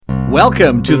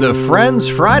Welcome to the Friends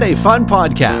Friday Fun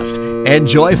Podcast.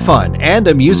 Enjoy fun and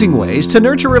amusing ways to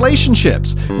nurture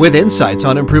relationships with insights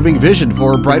on improving vision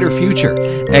for a brighter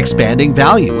future, expanding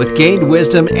value with gained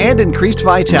wisdom and increased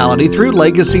vitality through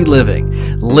legacy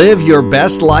living. Live your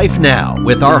best life now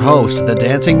with our host, the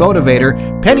dancing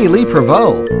motivator, Penny Lee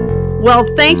Prevost. Well,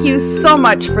 thank you so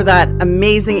much for that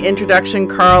amazing introduction,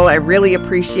 Carl. I really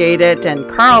appreciate it. And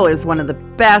Carl is one of the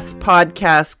best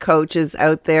podcast coaches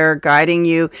out there, guiding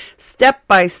you step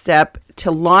by step to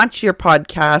launch your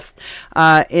podcast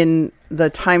in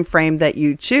the time frame that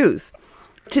you choose.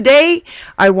 Today,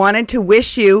 I wanted to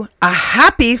wish you a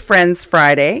happy Friends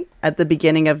Friday at the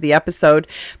beginning of the episode,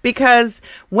 because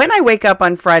when I wake up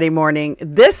on Friday morning,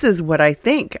 this is what I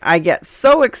think. I get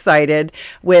so excited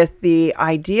with the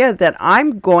idea that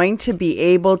I'm going to be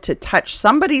able to touch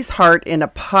somebody's heart in a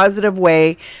positive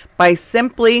way by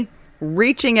simply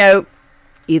reaching out,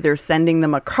 either sending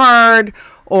them a card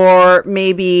or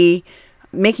maybe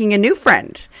making a new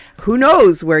friend. Who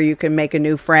knows where you can make a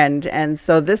new friend? And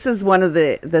so this is one of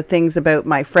the things about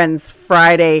my Friends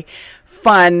Friday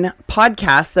fun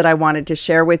podcast that I wanted to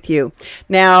share with you.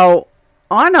 Now,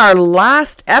 on our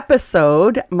last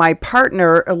episode, my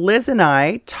partner Liz and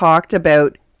I talked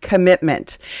about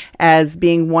commitment as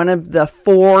being one of the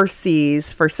 4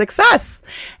 C's for success.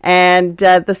 And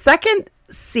the second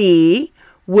C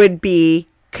would be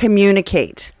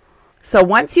communicate. So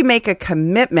once you make a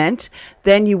commitment,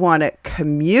 then you want to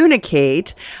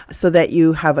communicate so that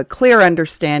you have a clear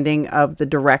understanding of the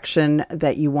direction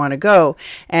that you want to go.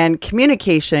 And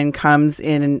communication comes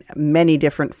in many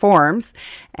different forms.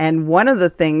 And one of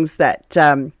the things that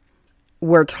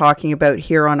we're talking about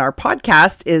here on our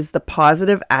podcast is the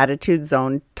Positive Attitude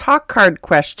Zone talk card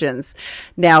questions.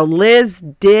 Now, Liz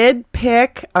did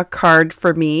pick a card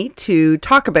for me to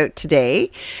talk about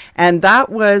today, and that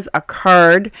was a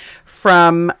card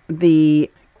from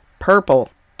the purple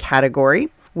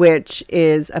category, which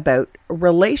is about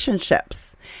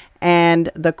relationships.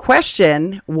 And the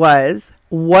question was,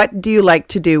 what do you like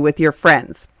to do with your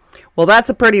friends? Well, that's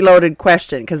a pretty loaded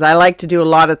question, because I like to do a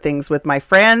lot of things with my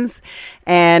friends,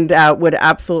 and would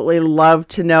absolutely love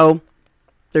to know if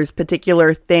there's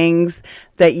particular things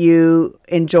that you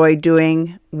enjoy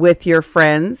doing with your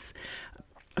friends.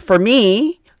 For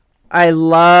me, I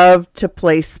love to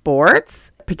play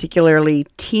sports, particularly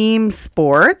team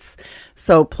sports.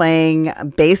 So playing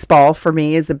baseball for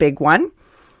me is a big one.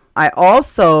 I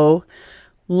also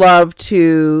love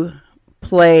to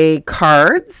play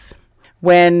cards.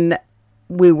 When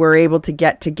we were able to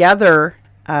get together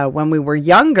when we were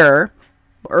younger,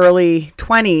 early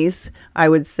 20s, I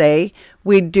would say,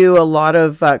 we'd do a lot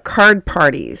of card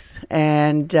parties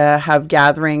and have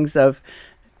gatherings of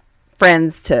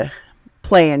friends to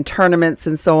play in tournaments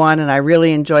and so on. And I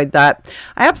really enjoyed that.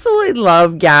 I absolutely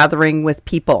love gathering with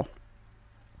people.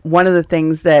 One of the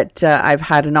things that I've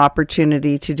had an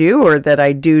opportunity to do, or that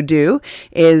I do,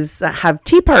 is have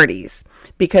tea parties.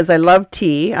 Because I love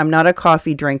tea. I'm not a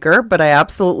coffee drinker, but I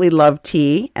absolutely love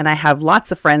tea. And I have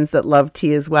lots of friends that love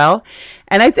tea as well.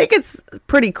 And I think it's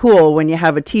pretty cool when you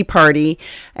have a tea party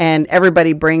and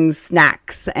everybody brings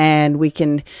snacks and we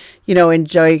can,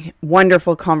 enjoy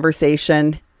wonderful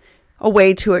conversation, a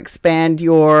way to expand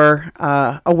your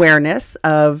awareness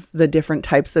of the different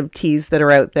types of teas that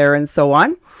are out there and so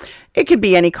on. It could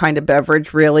be any kind of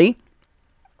beverage, really.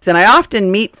 And I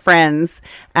often meet friends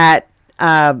at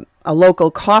a local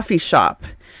coffee shop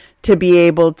to be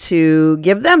able to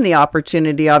give them the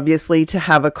opportunity, obviously, to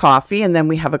have a coffee, and then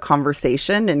we have a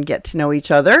conversation and get to know each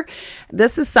other.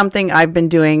 This is something I've been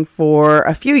doing for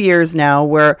a few years now,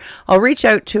 where I'll reach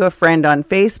out to a friend on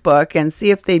Facebook and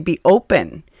see if they'd be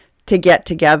open to get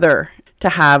together to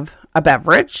have a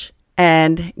beverage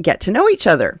and get to know each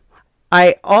other.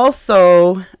 I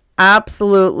also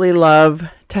absolutely love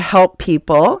to help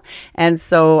people, and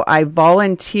so I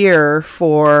volunteer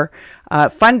for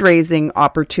fundraising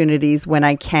opportunities when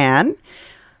I can.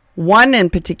 One in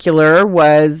particular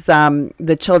was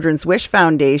the Children's Wish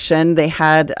Foundation. They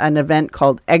had an event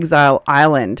called Exile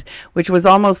Island, which was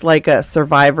almost like a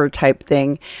Survivor type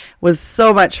thing. It was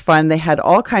so much fun. They had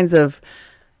all kinds of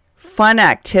fun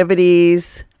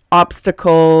activities,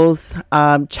 obstacles,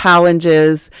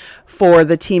 challenges for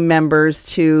the team members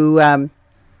to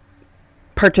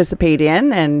participate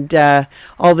in, and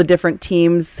all the different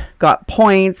teams got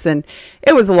points, and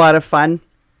it was a lot of fun.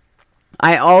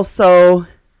 I also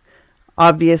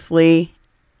obviously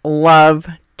love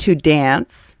to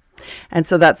dance, and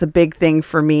so that's a big thing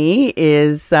for me.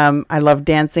 Is I love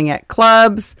dancing at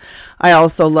clubs. I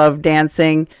also love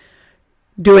dancing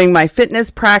doing my fitness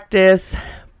practice,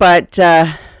 but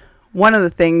one of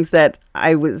the things that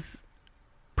I was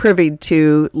privy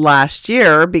to last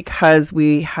year because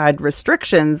we had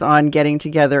restrictions on getting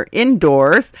together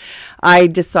indoors. I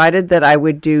decided that I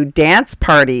would do dance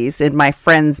parties in my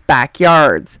friends'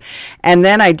 backyards. And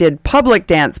then I did public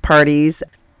dance parties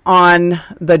on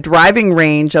the driving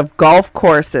range of golf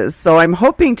courses. So I'm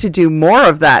hoping to do more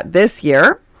of that this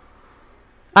year.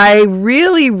 I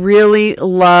really, really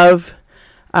love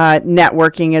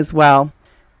networking as well.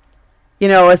 You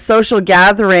know, a social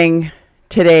gathering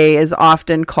today is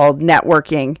often called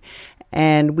networking,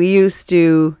 and we used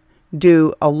to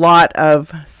do a lot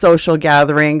of social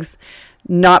gatherings,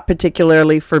 not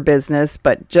particularly for business,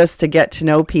 but just to get to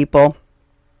know people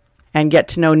and get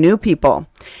to know new people.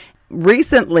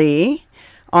 Recently,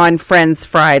 on Friends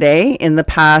Friday, in the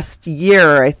past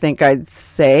year, I think I'd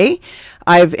say,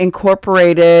 I've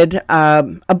incorporated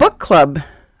a book club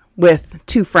with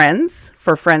two friends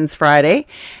for Friends Friday,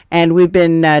 and we've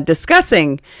been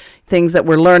discussing things that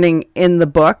we're learning in the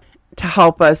book to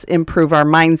help us improve our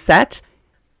mindset,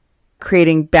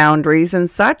 creating boundaries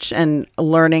and such, and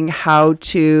learning how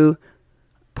to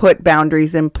put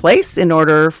boundaries in place in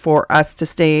order for us to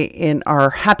stay in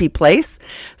our happy place.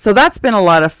 So that's been a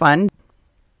lot of fun.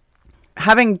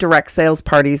 Having direct sales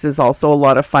parties is also a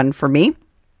lot of fun for me.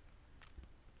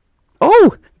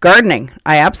 Oh, gardening.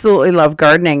 I absolutely love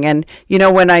gardening. And, you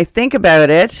know, when I think about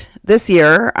it, this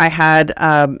year I had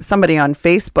somebody on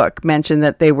Facebook mention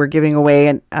that they were giving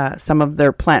away some of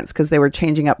their plants because they were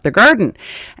changing up their garden.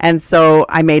 And so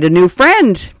I made a new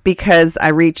friend because I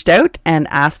reached out and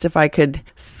asked if I could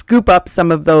scoop up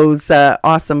some of those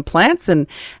awesome plants. And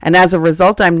as a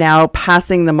result, I'm now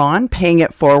passing them on, paying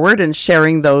it forward, and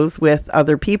sharing those with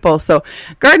other people. So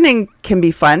gardening can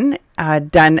be fun.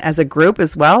 Done as a group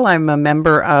as well. I'm a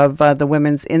member of the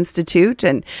Women's Institute,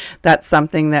 and that's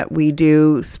something that we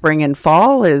do spring and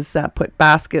fall is put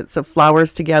baskets of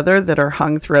flowers together that are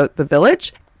hung throughout the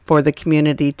village for the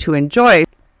community to enjoy.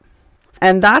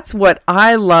 And that's what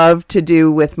I love to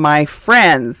do with my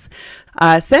friends.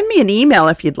 Send me an email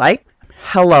if you'd like.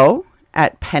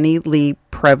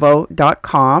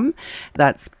 hello@pennyleeprevost.com.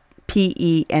 That's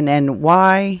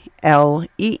PENNYLEEP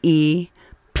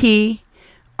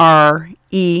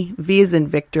RE, V as in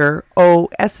Victor, O,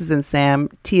 S as in Sam,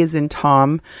 T as in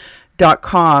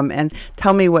Tom.com, and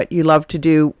tell me what you love to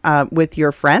do with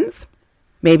your friends.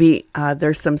 Maybe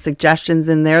there's some suggestions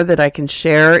in there that I can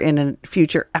share in a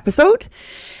future episode.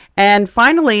 And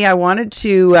finally, I wanted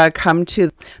to come to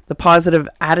the Positive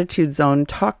Attitude Zone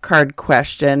talk card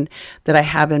question that I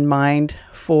have in mind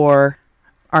for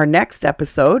our next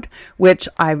episode, which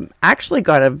I've actually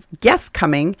got a guest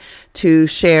coming to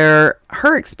share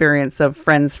her experience of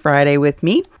Friends Friday with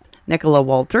me. Nicola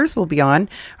Walters will be on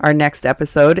our next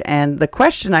episode. And the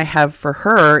question I have for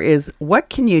her is, what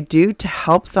can you do to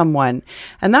help someone?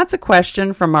 And that's a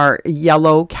question from our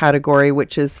yellow category,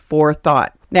 which is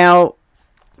forethought. Now,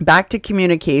 back to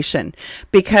communication,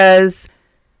 because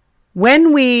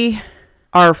when we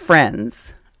are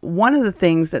friends, one of the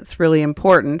things that's really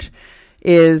important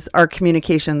is our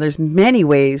communication. There's many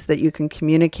ways that you can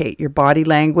communicate. Your body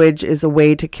language is a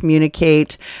way to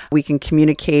communicate. We can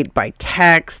communicate by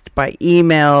text, by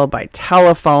email, by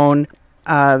telephone,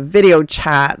 video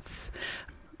chats.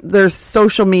 There's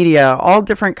social media, all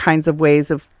different kinds of ways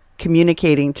of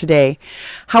communicating today.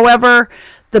 However,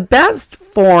 the best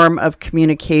form of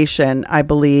communication, I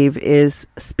believe, is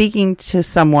speaking to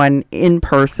someone in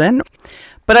person.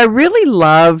 But I really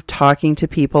love talking to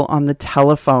people on the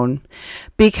telephone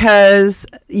because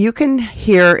you can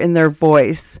hear in their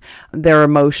voice their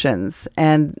emotions.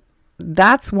 And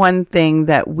that's one thing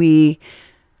that we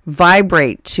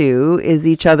vibrate to is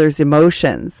each other's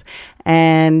emotions.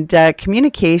 And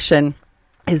communication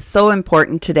is so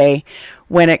important today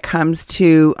when it comes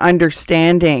to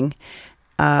understanding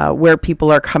where people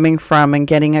are coming from and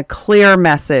getting a clear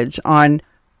message on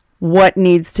what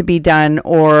needs to be done,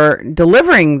 or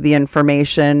delivering the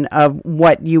information of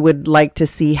what you would like to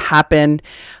see happen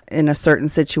in a certain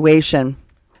situation.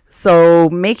 So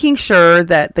making sure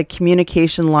that the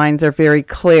communication lines are very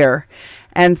clear.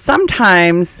 And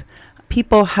sometimes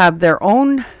people have their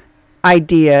own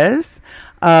ideas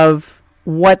of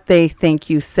what they think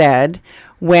you said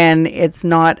when it's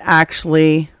not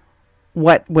actually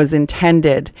what was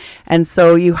intended. And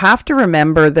so you have to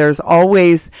remember there's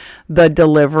always the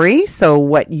delivery, so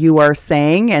what you are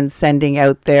saying and sending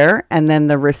out there, and then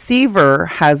the receiver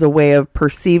has a way of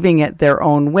perceiving it their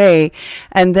own way,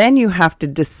 and then you have to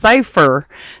decipher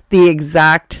the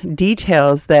exact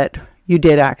details that you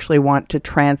did actually want to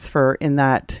transfer in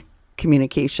that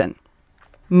communication.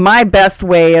 my best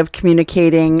way of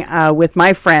communicating with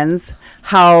my friends,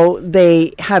 how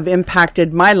they have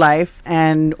impacted my life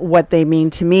and what they mean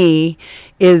to me,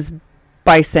 is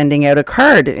by sending out a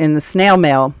card in the snail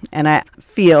mail. And I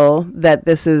feel that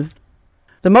this is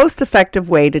the most effective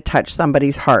way to touch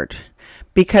somebody's heart,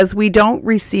 because we don't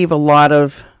receive a lot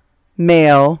of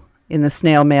mail in the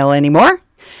snail mail anymore.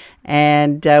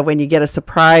 And when you get a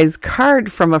surprise card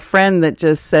from a friend that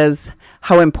just says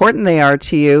how important they are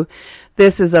to you,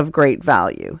 this is of great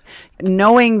value.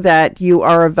 Knowing that you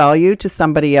are of value to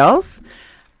somebody else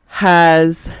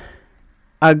has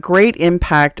a great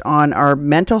impact on our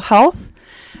mental health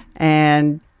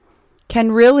and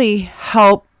can really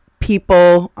help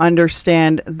people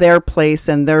understand their place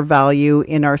and their value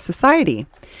in our society.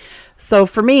 So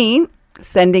for me,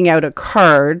 sending out a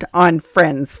card on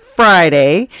Friends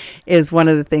Friday is one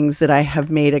of the things that I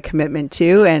have made a commitment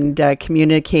to, and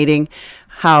communicating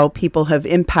how people have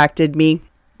impacted me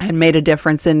and made a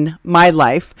difference in my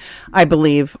life. I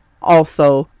believe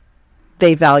also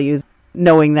they value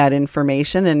knowing that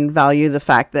information and value the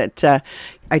fact that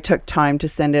I took time to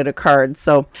send out a card.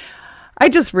 So I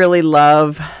just really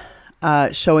love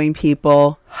showing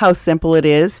people how simple it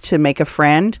is to make a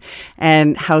friend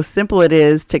and how simple it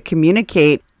is to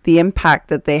communicate the impact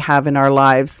that they have in our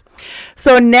lives.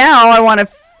 So now I want to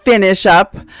finish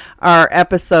up our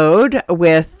episode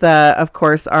with, of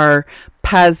course, our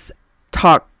Paz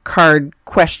Talk card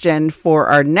question for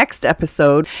our next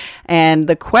episode. And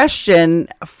the question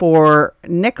for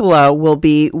Nicola will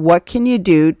be, what can you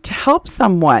do to help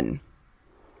someone?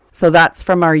 So that's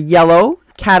from our yellow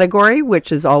category,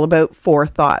 which is all about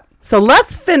forethought. So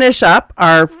let's finish up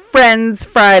our Friends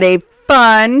Friday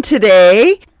fun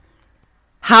today.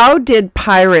 How did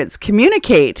pirates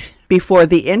communicate before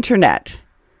the internet?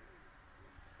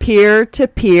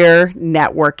 Peer-to-peer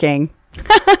networking.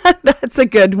 That's a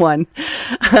good one.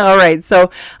 All right. So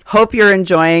hope you're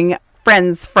enjoying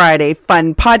Friends Friday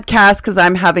Fun podcast, because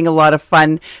I'm having a lot of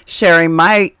fun sharing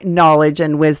my knowledge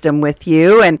and wisdom with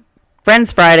you. And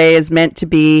Friends Friday is meant to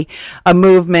be a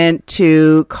movement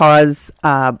to cause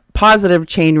a positive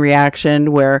chain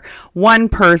reaction where one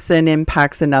person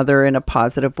impacts another in a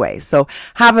positive way. So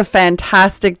have a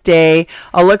fantastic day.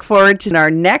 I'll look forward to our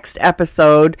next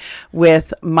episode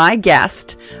with my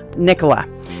guest, Nicola.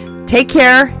 Take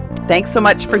care. Thanks so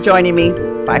much for joining me.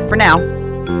 Bye for now.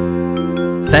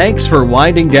 Thanks for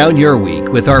winding down your week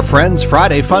with our Friends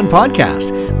Friday Fun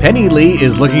podcast. Penny Lee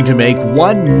is looking to make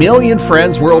 1 million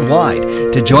friends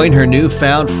worldwide. To join her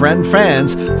newfound friend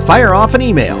fans, fire off an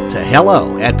email to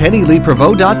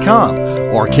hello@pennyleeprevost.com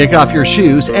or kick off your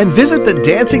shoes and visit the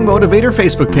Dancing Motivator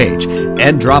Facebook page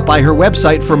and drop by her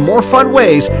website for more fun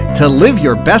ways to live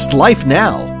your best life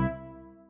now.